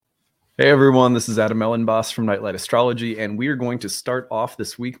Hey everyone, this is Adam Ellenboss from Nightlight Astrology, and we are going to start off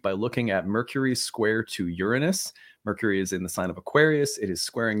this week by looking at Mercury's square to Uranus. Mercury is in the sign of Aquarius, it is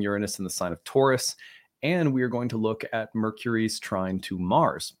squaring Uranus in the sign of Taurus, and we are going to look at Mercury's trine to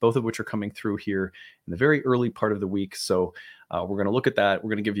Mars, both of which are coming through here in the very early part of the week. So we're going to look at that. We're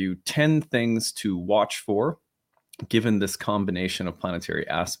going to give you 10 things to watch for given this combination of planetary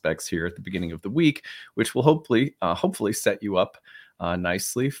aspects here at the beginning of the week, which will hopefully set you up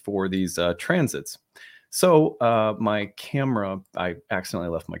nicely for these transits. So my camera, I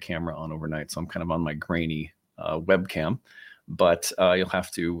accidentally left my camera on overnight, so I'm kind of on my grainy webcam, but you'll have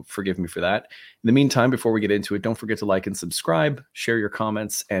to forgive me for that. In the meantime, before we get into it, don't forget to like and subscribe, share your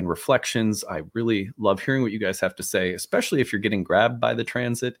comments and reflections. I really love hearing what you guys have to say, especially if you're getting grabbed by the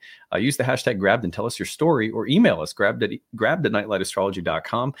transit. Use the hashtag grabbed and tell us your story, or email us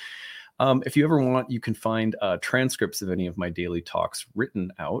grabbed@nightlightastrology.com. If you ever want, you can find transcripts of any of my daily talks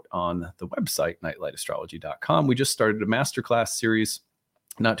written out on the website, nightlightastrology.com. We just started a masterclass series.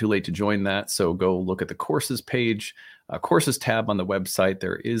 Not too late to join that. So go look at the courses page, courses tab on the website.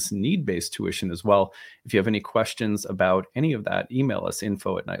 There is need-based tuition as well. If you have any questions about any of that, email us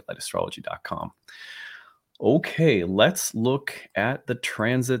info@nightlightastrology.com. Okay, let's look at the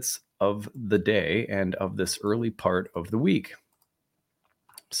transits of the day and of this early part of the week.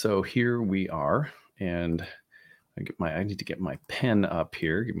 So here we are, and I need to get my pen up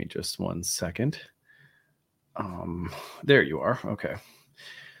here. Give me just 1 second. There you are. Okay.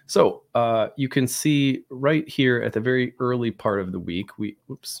 So you can see right here at the very early part of the week,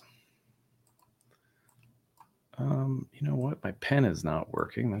 whoops. You know what? My pen is not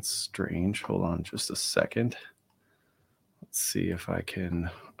working. That's strange. Hold on just a second. Let's see if I can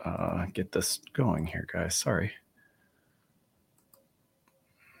get this going here, guys. Sorry.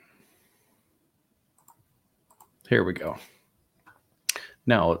 Here we go.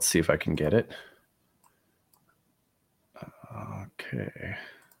 Now let's see if I can get it. Okay.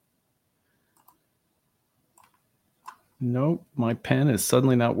 Nope, my pen is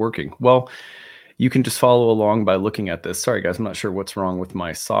suddenly not working. Well, you can just follow along by looking at this. Sorry, guys, I'm not sure what's wrong with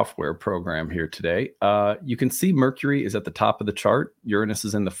my software program here today. You can see Mercury is at the top of the chart. Uranus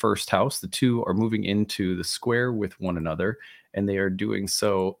is in the first house. The two are moving into the square with one another, and they are doing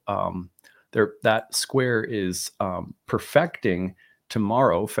so. That square is perfecting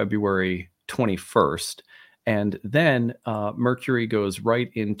tomorrow, February 21st. And then Mercury goes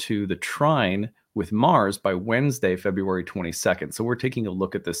right into the trine with Mars by Wednesday, February 22nd. So we're taking a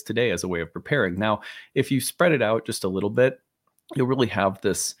look at this today as a way of preparing. Now, if you spread it out just a little bit, you'll really have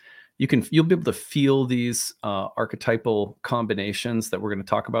this. You'll be able to feel these archetypal combinations that we're going to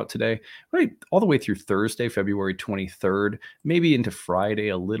talk about today, right, all the way through Thursday, February 23rd, maybe into Friday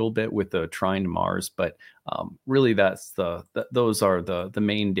a little bit with the trine to Mars, but really those are the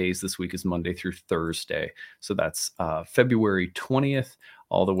main days this week is Monday through Thursday. So that's February 20th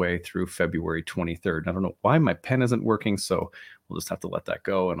all the way through February 23rd. I don't know why my pen isn't working, so we'll just have to let that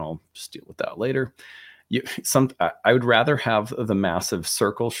go, and I'll just deal with that later. I would rather have the massive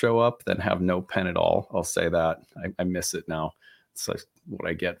circle show up than have no pen at all. I'll say that. I miss it now. It's like what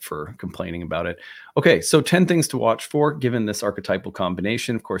I get for complaining about it. Okay, so 10 things to watch for given this archetypal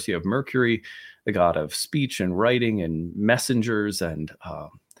combination. Of course, you have Mercury, the god of speech and writing and messengers, and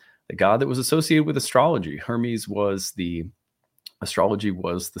the god that was associated with astrology. Astrology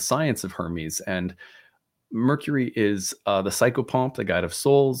was the science of Hermes, and Mercury is the psychopomp, the guide of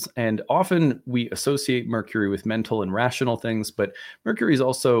souls, and often we associate Mercury with mental and rational things, but Mercury is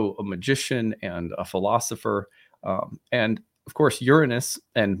also a magician and a philosopher. And of course, Uranus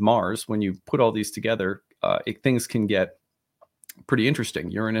and Mars, when you put all these together, things can get pretty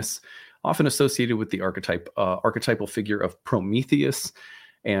interesting. Uranus, often associated with the archetypal figure of Prometheus,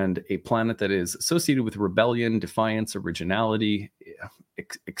 and a planet that is associated with rebellion, defiance, originality,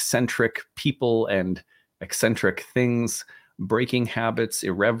 eccentric people and eccentric things, breaking habits,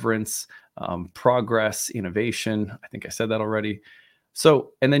 irreverence, progress, innovation. I think I said that already.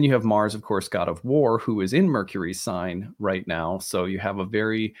 So, and then you have Mars, of course, god of war, who is in Mercury's sign right now. So you have a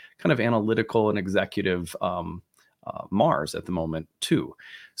very kind of analytical and executive Mars at the moment too.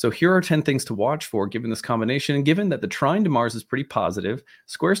 So here are 10 things to watch for given this combination, and given that the trine to Mars is pretty positive,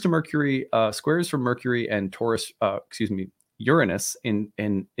 squares from Mercury and Taurus, Uranus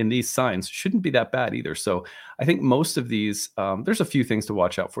in these signs shouldn't be that bad either. So I think most of these, there's a few things to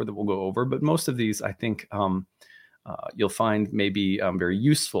watch out for that we'll go over, but most of these I think you'll find maybe very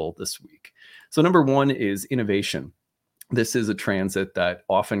useful this week. So number one is innovation. This is a transit that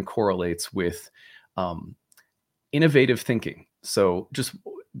often correlates with innovative thinking. So just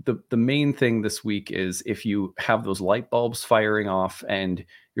the main thing this week is if you have those light bulbs firing off and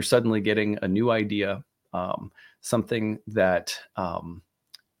you're suddenly getting a new idea, something that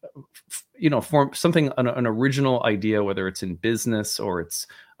form something, an original idea, whether it's in business or it's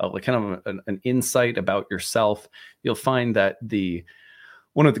like kind of an insight about yourself, you'll find that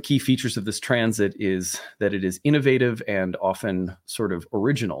one of the key features of this transit is that it is innovative and often sort of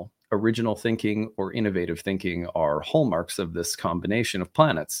original. Original thinking or innovative thinking are hallmarks of this combination of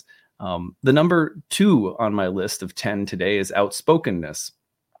planets. The number 2 on my list of 10 today is outspokenness.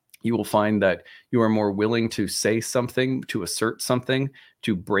 You will find that you are more willing to say something, to assert something,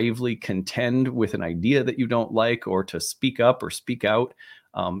 to bravely contend with an idea that you don't like, or to speak up or speak out.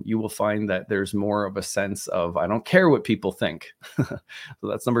 You will find that there's more of a sense of, I don't care what people think. So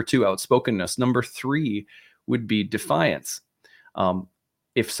that's number 2, outspokenness. Number 3 would be defiance.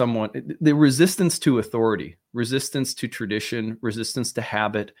 The resistance to authority, resistance to tradition, resistance to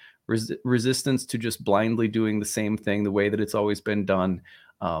habit, resistance to just blindly doing the same thing the way that it's always been done.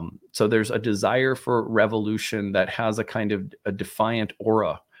 So there's a desire for revolution that has a kind of a defiant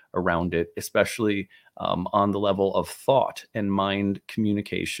aura around it, especially on the level of thought and mind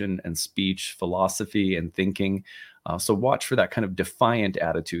communication and speech, philosophy and thinking. So watch for that kind of defiant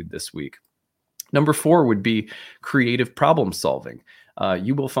attitude this week. Number 4 would be creative problem solving.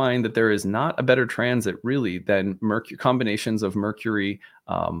 You will find that there is not a better transit really than combinations of Mercury,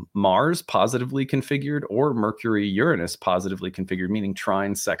 Mars positively configured, or Mercury, Uranus positively configured, meaning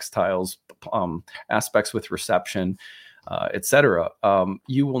trine, sextiles, aspects with reception, etc.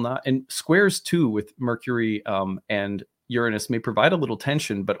 You will not, and squares too with Mercury and Uranus may provide a little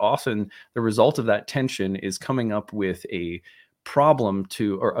tension, but often the result of that tension is coming up with a problem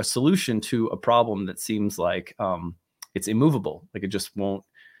or a solution to a problem that seems like it's immovable, like it just won't,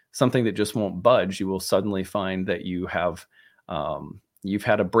 something that just won't budge. You will suddenly find that you've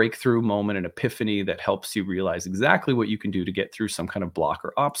had a breakthrough moment, an epiphany that helps you realize exactly what you can do to get through some kind of block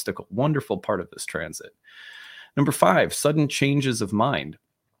or obstacle. Wonderful part of this transit. Number 5, sudden changes of mind.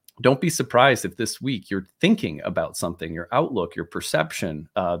 Don't be surprised if this week you're thinking about something, your outlook, your perception,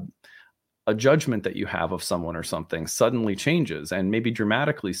 a judgment that you have of someone or something suddenly changes, and maybe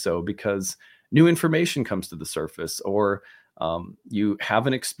dramatically so, because new information comes to the surface, or you have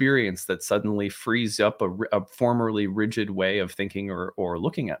an experience that suddenly frees up a formerly rigid way of thinking or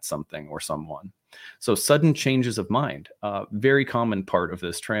looking at something or someone. So sudden changes of mind, very common part of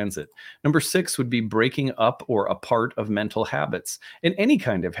this transit. Number 6 would be breaking up or apart of mental habits. In any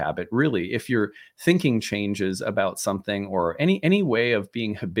kind of habit, really, if your thinking changes about something, or any way of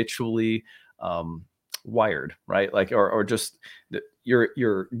being habitually wired, right? Like, or just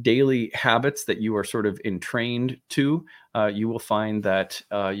your daily habits that you are sort of entrained to, you will find that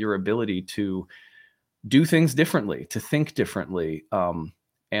your ability to do things differently, to think differently,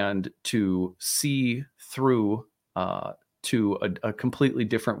 and to see through to a completely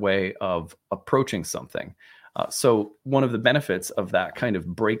different way of approaching something. So one of the benefits of that kind of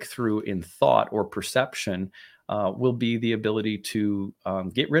breakthrough in thought or perception will be the ability to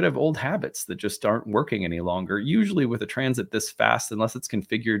get rid of old habits that just aren't working any longer. Usually with a transit this fast, unless it's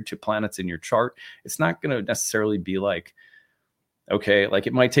configured to planets in your chart, it's not going to necessarily be like, okay, like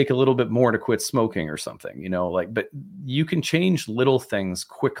it might take a little bit more to quit smoking or something, but you can change little things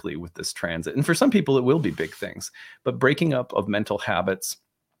quickly with this transit. And for some people, it will be big things, but breaking up of mental habits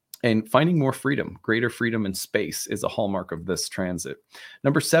and finding more freedom, greater freedom and space, is a hallmark of this transit.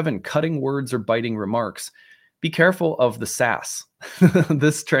 Number 7, cutting words or biting remarks. Be careful of the sass.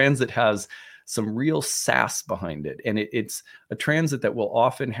 This transit has some real sass behind it. And it's a transit that will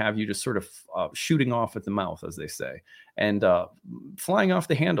often have you just sort of shooting off at the mouth, as they say, and flying off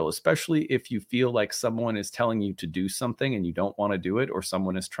the handle, especially if you feel like someone is telling you to do something and you don't want to do it, or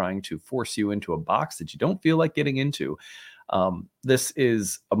someone is trying to force you into a box that you don't feel like getting into. This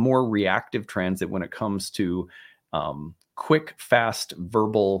is a more reactive transit when it comes to quick, fast,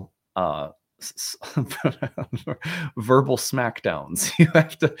 verbal smackdowns.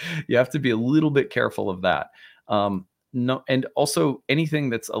 You have to be a little bit careful of that. No, and also anything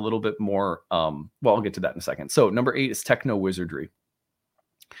that's a little bit more, well, I'll get to that in a second. So number 8 is techno wizardry.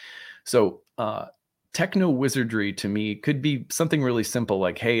 So techno wizardry to me could be something really simple,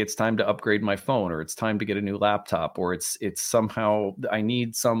 like, hey, it's time to upgrade my phone, or it's time to get a new laptop, or it's somehow I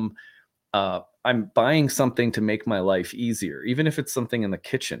need some I'm buying something to make my life easier, even if it's something in the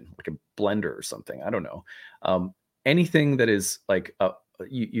kitchen, like a blender or something. I don't know. Anything that is like,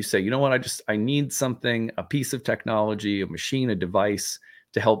 you say, you know what, I need something, a piece of technology, a machine, a device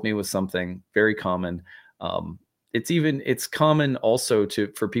to help me with something. Very common. It's common also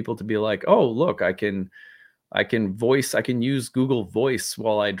for people to be like, oh, look, I can I can use Google Voice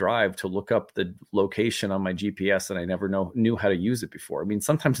while I drive to look up the location on my GPS, and I never knew how to use it before. I mean,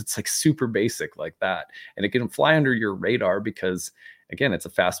 sometimes it's like super basic like that, and it can fly under your radar because, again, it's a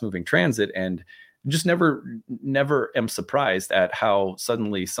fast moving transit, and just never am surprised at how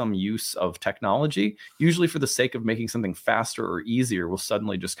suddenly some use of technology, usually for the sake of making something faster or easier, will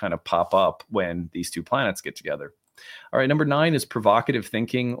suddenly just kind of pop up when these two planets get together. All right, number 9 is provocative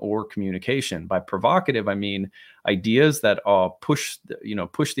thinking or communication. By provocative, I mean ideas that push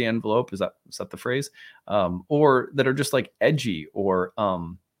the envelope. Is that the phrase? Or that are just like edgy, or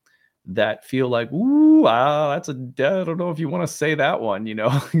that feel like, ooh, I don't know if you want to say that one,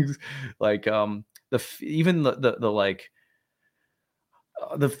 like even the like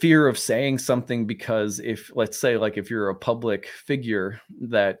the fear of saying something, because if, let's say, like if you're a public figure,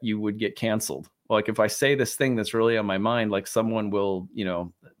 that you would get canceled. Like if I say this thing that's really on my mind, like someone will,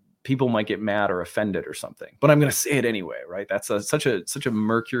 people might get mad or offended or something, but I'm going to say it anyway, right? That's such a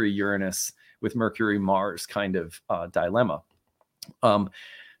Mercury Uranus with Mercury Mars kind of dilemma.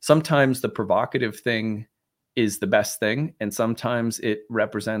 Sometimes the provocative thing is the best thing, and sometimes it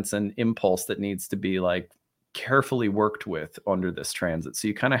represents an impulse that needs to be like carefully worked with under this transit. So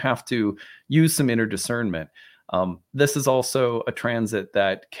you kind of have to use some inner discernment. This is also a transit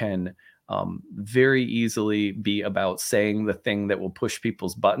that can very easily be about saying the thing that will push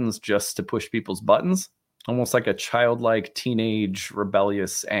people's buttons just to push people's buttons, almost like a childlike teenage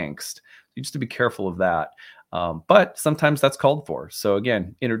rebellious angst. You just have to be careful of that. But sometimes that's called for. So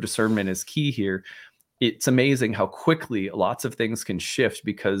again, inner discernment is key here. It's amazing how quickly lots of things can shift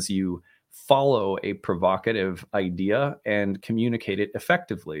because you follow a provocative idea and communicate it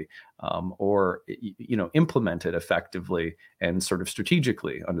effectively, or implement it effectively and sort of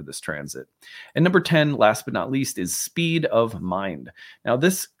strategically under this transit. And number 10, last but not least, is speed of mind. Now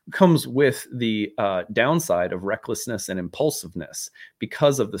this comes with the downside of recklessness and impulsiveness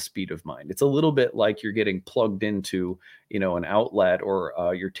because of the speed of mind. It's a little bit like you're getting plugged into an outlet, or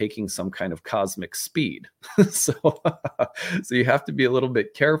you're taking some kind of cosmic speed. so so you have to be a little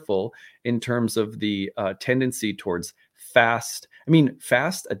bit careful in terms of the tendency towards fast,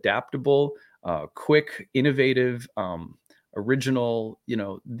 adaptable, quick, innovative, original.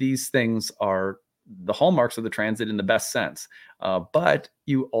 These things are the hallmarks of the transit in the best sense. But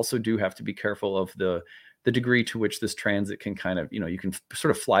you also do have to be careful of the degree to which this transit can kind of, you can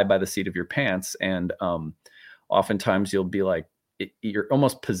sort of fly by the seat of your pants. And oftentimes you'll be like, you're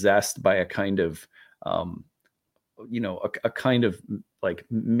almost possessed by a kind of, a kind of like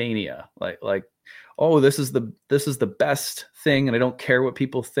mania, like, oh, this is the best thing, and I don't care what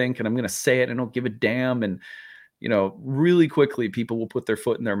people think, and I'm going to say it, and I don't give a damn. And really quickly people will put their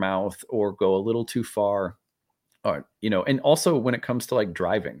foot in their mouth or go a little too far. Or, and also when it comes to like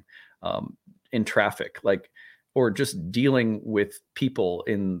driving in traffic, like, or just dealing with people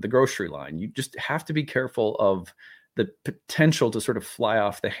in the grocery line, you just have to be careful of the potential to sort of fly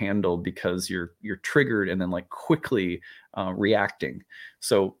off the handle because you're triggered and then like quickly reacting.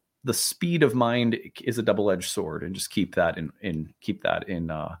 So the speed of mind is a double-edged sword, and just keep that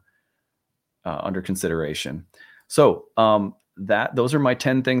in under consideration. So those are my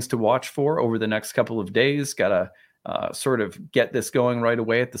 10 things to watch for over the next couple of days. Gotta sort of get this going right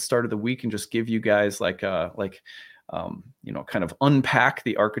away at the start of the week, and just give you guys kind of unpack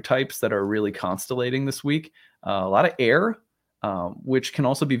the archetypes that are really constellating this week. A lot of air, which can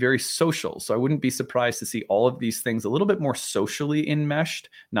also be very social. So I wouldn't be surprised to see all of these things a little bit more socially enmeshed,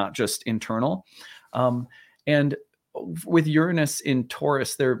 not just internal. And with Uranus in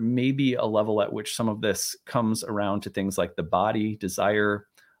Taurus, there may be a level at which some of this comes around to things like the body, desire,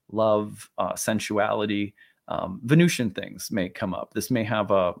 love, sensuality. Venusian things may come up. This may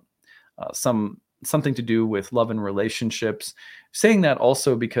have something to do with love and relationships. Saying that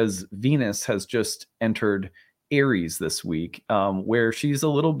also because Venus has just entered Aries this week, where she's a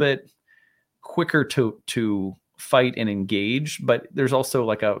little bit quicker to fight and engage, but there's also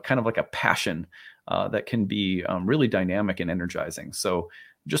like a kind of like a passion that can be really dynamic and energizing. So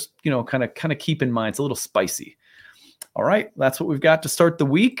just, kind of keep in mind, it's a little spicy. All right, that's what we've got to start the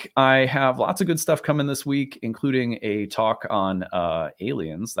week. I have lots of good stuff coming this week, including a talk on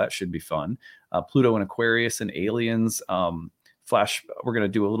aliens. That should be fun. Pluto and Aquarius and aliens. We're going to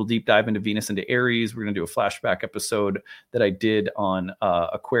do a little deep dive into Venus into Aries. We're going to do a flashback episode that I did on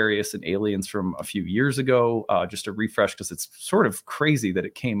Aquarius and aliens from a few years ago, just to refresh, because it's sort of crazy that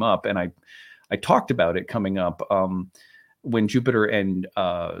it came up, and I talked about it coming up when Jupiter and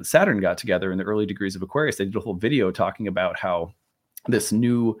Saturn got together in the early degrees of Aquarius. They did a whole video talking about how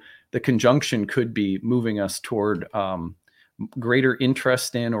the conjunction could be moving us toward greater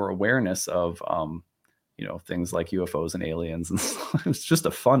interest in or awareness of things like UFOs and aliens. And it was just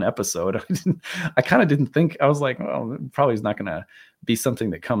a fun episode. I kind of didn't think, I was like, well, it probably is not going to be something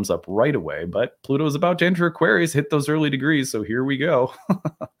that comes up right away, but Pluto is about to enter Aquarius, hit those early degrees. So here we go.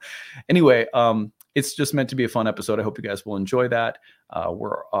 Anyway, it's just meant to be a fun episode. I hope you guys will enjoy that.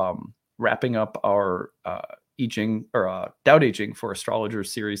 We're wrapping up our Doubt Aging for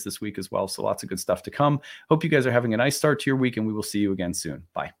Astrologers series this week as well. So lots of good stuff to come. Hope you guys are having a nice start to your week, and we will see you again soon.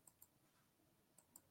 Bye.